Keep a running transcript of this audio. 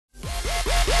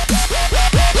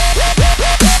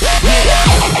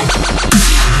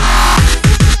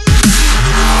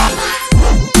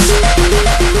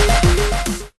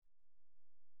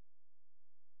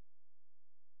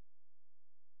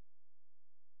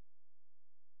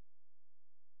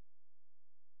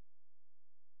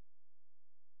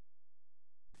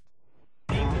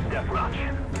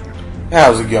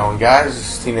How's it going, guys?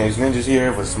 This is Teenage Ninjas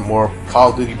here with some more Call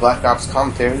of Duty Black Ops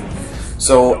commentary.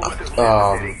 So,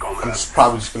 I'm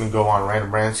probably just going to go on random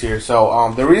rants here.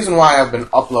 So, the reason why I've been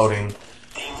uploading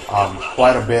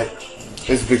quite a bit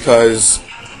is because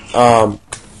the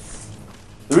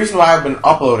reason why I've been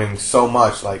uploading so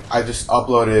much, like I just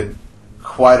uploaded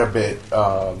quite a bit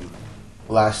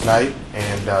last night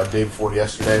and day before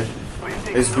yesterday,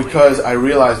 is because I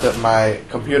realized that my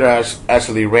computer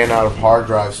actually ran out of hard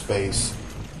drive space.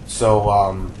 So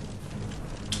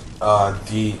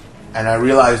and I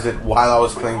realized it while I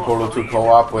was playing Portal 2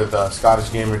 co-op with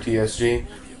Scottish Gamer TSG,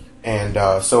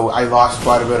 and so I lost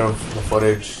quite a bit of the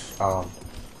footage.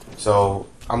 So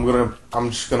I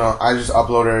just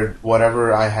uploaded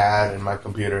whatever I had in my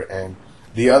computer, and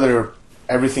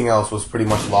everything else was pretty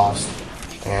much lost.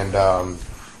 And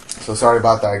so sorry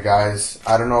about that, guys.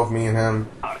 I don't know if me and him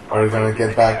are gonna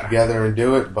get back together and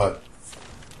do it, but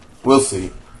we'll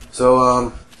see.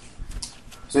 So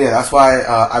yeah, that's why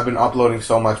I've been uploading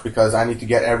so much, because I need to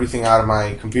get everything out of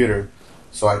my computer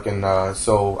so I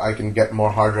can get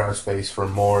more hard drive space for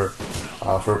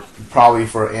probably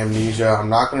for Amnesia. I'm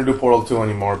not gonna do Portal 2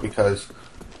 anymore, because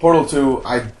Portal 2,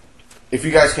 if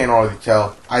you guys can't already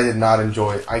tell, I did not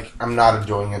enjoy it. I'm not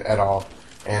enjoying it at all.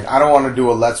 And I don't want to do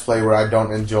a Let's Play where I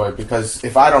don't enjoy it, because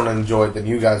if I don't enjoy it, then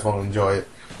you guys won't enjoy it.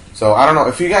 So I don't know,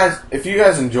 if you guys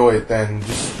enjoy it, then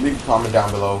just leave a comment down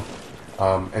below,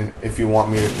 and if you want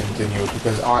me to continue it,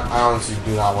 because I honestly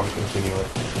do not want to continue it.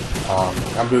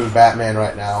 I'm doing Batman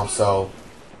right now, so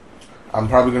I'm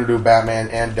probably going to do Batman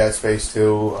and Dead Space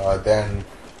 2. Then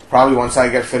probably once I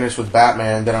get finished with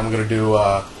Batman, then I'm going to do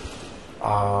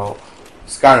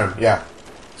Skyrim. Yeah.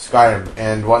 Skyrim,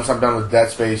 and once I'm done with Dead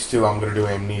Space 2, I'm gonna do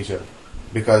Amnesia,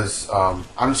 because I'm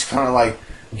just kind of like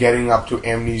getting up to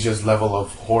Amnesia's level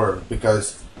of horror,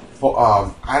 because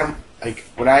I don't like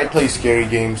when I play scary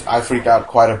games, I freak out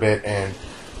quite a bit, and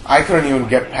I couldn't even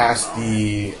get past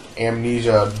the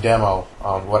Amnesia demo,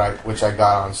 which I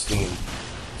got on Steam.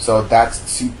 So that's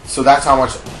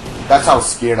how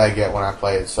scared I get when I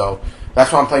play it. So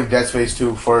that's why I'm playing Dead Space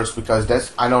 2 first, because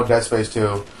I know Dead Space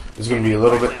 2 is going to be a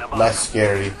little bit less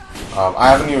scary. I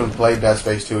haven't even played Dead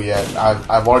Space 2 yet.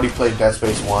 I've already played Dead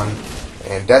Space 1,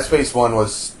 and Dead Space 1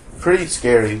 was pretty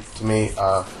scary to me.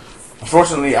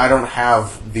 Unfortunately, I don't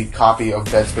have the copy of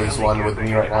Dead Space 1 with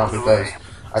me right now, because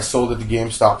I sold it to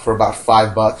GameStop for about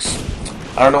 $5.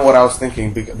 I don't know what I was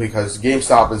thinking, because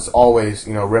GameStop is always,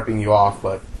 ripping you off,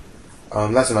 but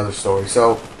that's another story.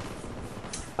 So,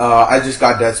 I just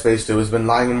got Dead Space 2. It's been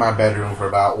lying in my bedroom for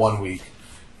about 1 week.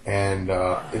 And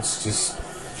it's just,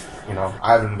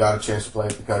 I haven't got a chance to play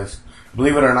it, because,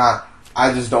 believe it or not,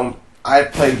 I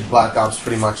played Black Ops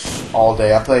pretty much all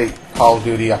day. I played Call of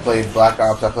Duty, I played Black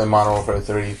Ops, I played Modern Warfare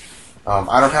 3.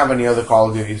 I don't have any other Call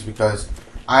of Duties, because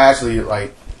I actually,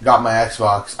 got my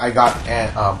Xbox. I got an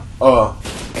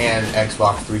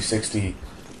Xbox 360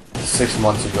 6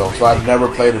 months ago, so I've never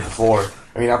played it before.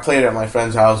 I mean, I played it at my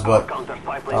friend's house, but,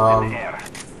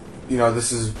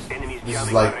 this is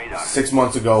like 6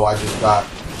 months ago. I just got,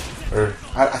 or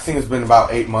I think it's been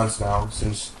about 8 months now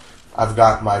since I've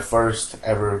got my first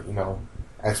ever,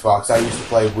 Xbox. I used to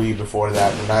play Wii before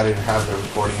that, and I didn't have the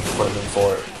recording equipment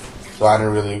for it, so I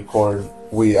didn't really record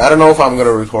Wii. I don't know if I'm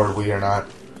gonna record Wii or not,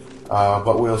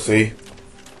 but we'll see.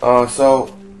 So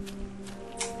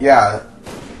yeah,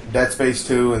 Dead Space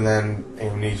 2 and then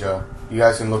Amnesia. You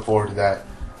guys can look forward to that.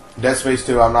 Dead Space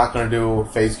 2, I'm not gonna do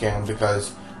face cam,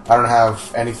 because I don't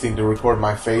have anything to record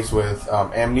my face with.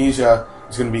 Amnesia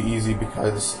is going to be easy,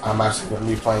 because I'm actually going to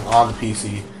be playing on the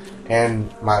PC,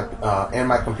 and my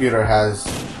computer has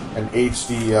an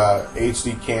HD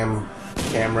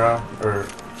camera or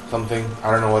something.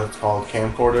 I don't know what it's called,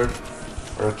 camcorder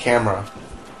or a camera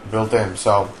built in,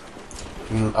 so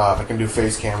I can do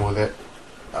face cam with it.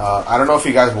 I don't know if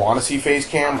you guys want to see face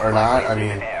cam or not. I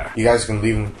mean, you guys can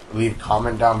leave a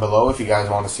comment down below if you guys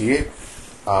want to see it.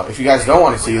 If you guys don't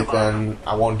want to see it, then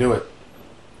I won't do it.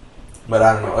 But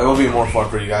I don't know. It will be more fun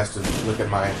for you guys to look at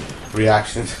my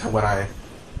reactions when I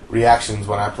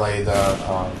play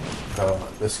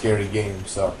the scary game.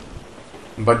 So,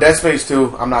 but Dead Space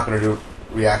 2, I'm not gonna do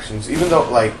reactions, even though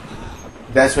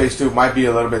Dead Space 2 might be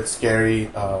a little bit scary.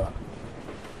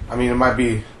 I mean, it might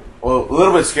be a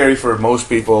little bit scary for most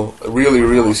people. Really,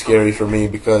 really scary for me,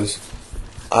 because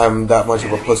I'm that much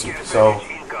of a pussy. So,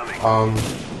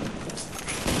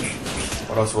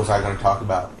 what else was I going to talk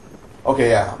about? Okay,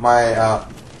 yeah,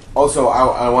 also,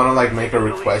 I want to, make a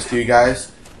request to you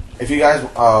guys. If you guys,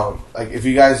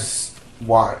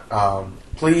 want,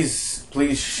 please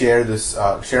share this,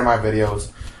 share my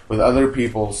videos with other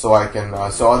people, so I can,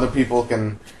 so other people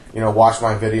can watch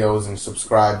my videos and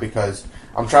subscribe, because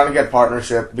I'm trying to get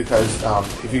partnership, because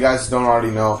if you guys don't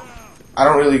already know, I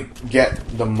don't really get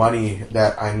the money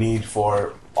that I need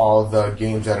for all the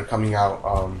games that are coming out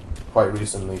quite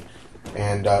recently.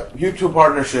 And YouTube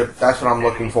partnership, that's what I'm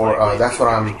looking for. That's what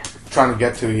I'm trying to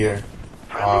get to here.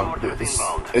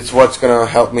 It's what's going to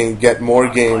help me get more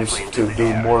games to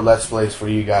do more Let's Plays for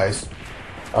you guys.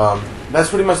 That's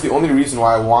pretty much the only reason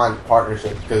why I want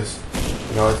partnership, because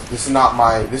this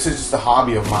is just a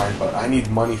hobby of mine, but I need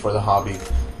money for the hobby,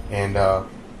 and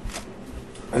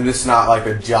this is not like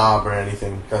a job or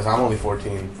anything, because I'm only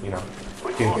 14.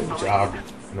 I can't get a job.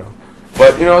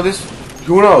 But this,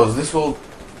 who knows?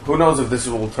 Who knows if this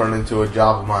will turn into a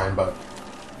job of mine? But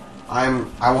I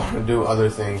want to do other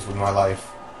things with my life.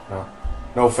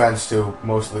 No offense to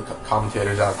most of the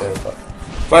commentators out there, but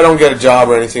if I don't get a job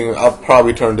or anything, I'll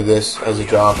probably turn to this as a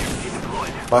job.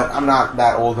 But I'm not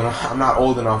that old enough. I'm not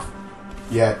old enough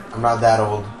yet. I'm not that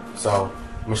old, so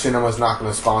Machinima's not going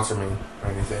to sponsor me or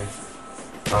anything.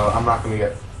 I'm not going to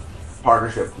get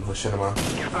partnership with Machinima.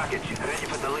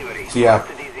 So yeah.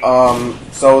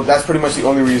 So that's pretty much the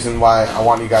only reason why I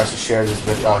want you guys to share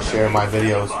share my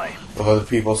videos with other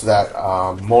people, so that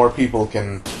more people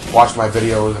can watch my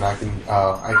videos, and I can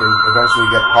eventually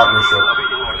get partnership.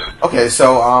 Okay,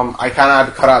 so I kind of had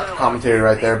to cut out the commentary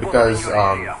right there, because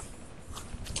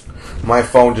my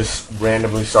phone just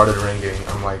randomly started ringing.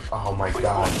 I'm like, oh my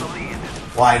god,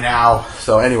 why now?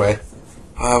 So anyway,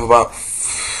 I have about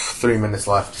 3 minutes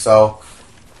left. So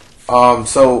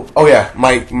oh yeah,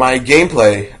 my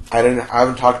gameplay. I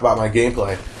haven't talked about my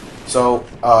gameplay. So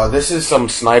this is some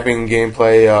sniping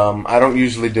gameplay. I don't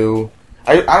usually do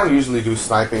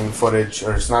sniping footage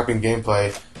or sniping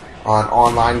gameplay on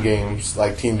online games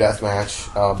like Team Deathmatch,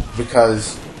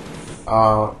 because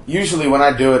usually when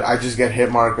I do it, I just get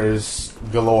hit markers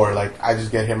galore. Like, I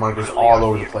just get hit markers all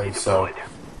over the place. So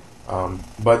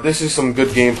but this is some good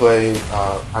gameplay.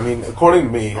 I mean, according to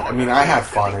me, I have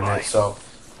fun in it. So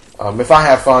if I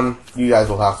have fun, you guys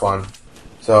will have fun.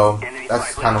 So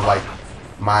that's kind of like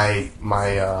my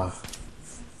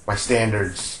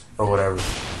standards or whatever.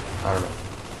 I don't know.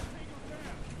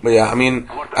 But yeah, I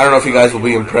don't know if you guys will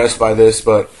be impressed by this,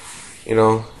 but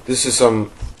this is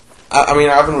some. I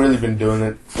haven't really been doing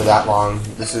it for that long.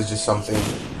 This is just something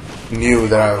new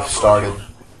that I've started.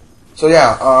 So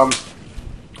yeah,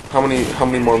 how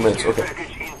many more minutes? Okay,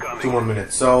 2 more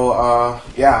minutes. So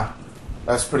yeah,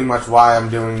 that's pretty much why I'm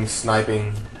doing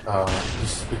sniping.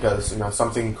 Just because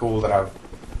something cool that I've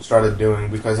started doing,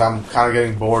 because I'm kind of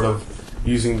getting bored of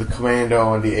using the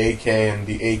Commando and the AK and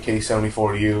the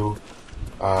AK-74U.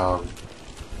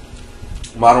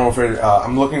 Modern Warfare.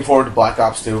 I'm looking forward to Black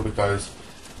Ops 2, because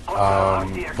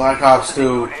Black Ops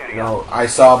 2, I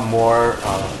saw more.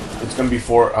 It's gonna be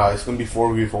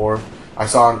 4v4. I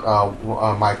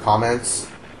saw my comments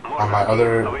on my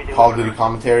other Call of Duty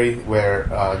commentary where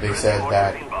they said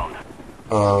that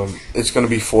it's gonna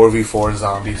be 4v4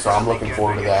 zombies. So I'm looking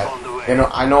forward to that. And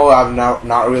I know I've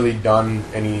not really done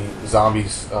any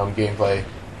zombies gameplay,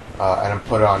 and I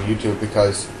put it on YouTube,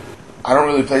 because I don't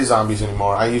really play zombies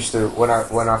anymore. I used to, when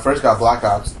I first got Black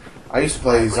Ops, I used to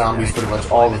play zombies pretty much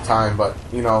all the time. But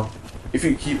if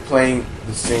you keep playing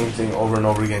the same thing over and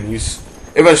over again, you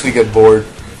eventually get bored.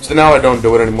 So now I don't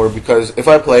do it anymore, because if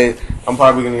I play it, I'm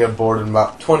probably gonna get bored in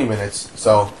about 20 minutes.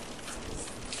 So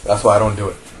that's why I don't do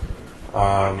it.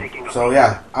 So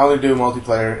yeah, I only do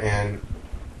multiplayer, and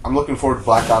I'm looking forward to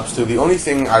Black Ops 2. The only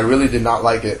thing I really did not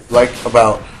like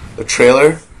about the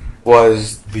trailer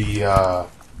was the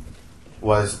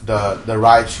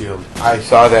riot shield. I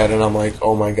saw that and I'm like,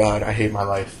 oh my god, I hate my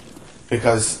life,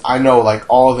 because I know like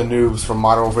all the noobs from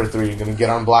Modern Warfare 3 are gonna get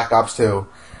on Black Ops 2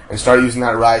 and start using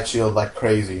that riot shield like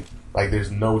crazy, like there's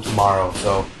no tomorrow.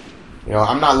 So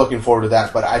I'm not looking forward to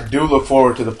that, but I do look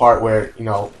forward to the part where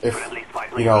if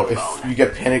you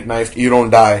get panic knifed, you don't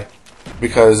die.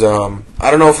 Because I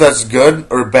don't know if that's good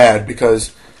or bad,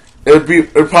 because it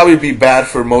would probably be bad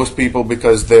for most people,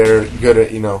 because they're good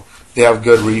at they have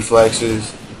good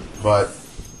reflexes, but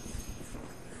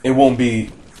it'll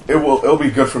be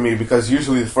good for me, because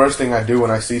usually the first thing I do when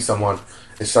I see someone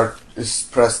is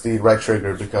press the right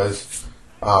trigger, because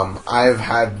I've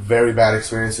had very bad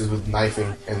experiences with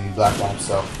knifing in Black Ops,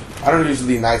 so I don't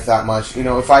usually knife that much.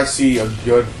 If I see a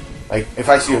good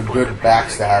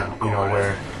backstab,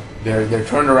 where they're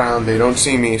turned around, they don't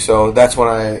see me, so that's when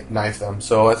I knife them.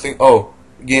 So I think, the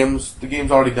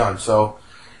game's already done. So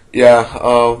yeah,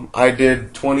 I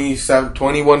did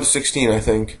 21 to 16, I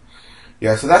think.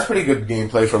 Yeah, so that's pretty good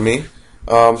gameplay for me.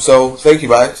 So thank you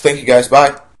guys.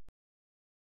 Bye.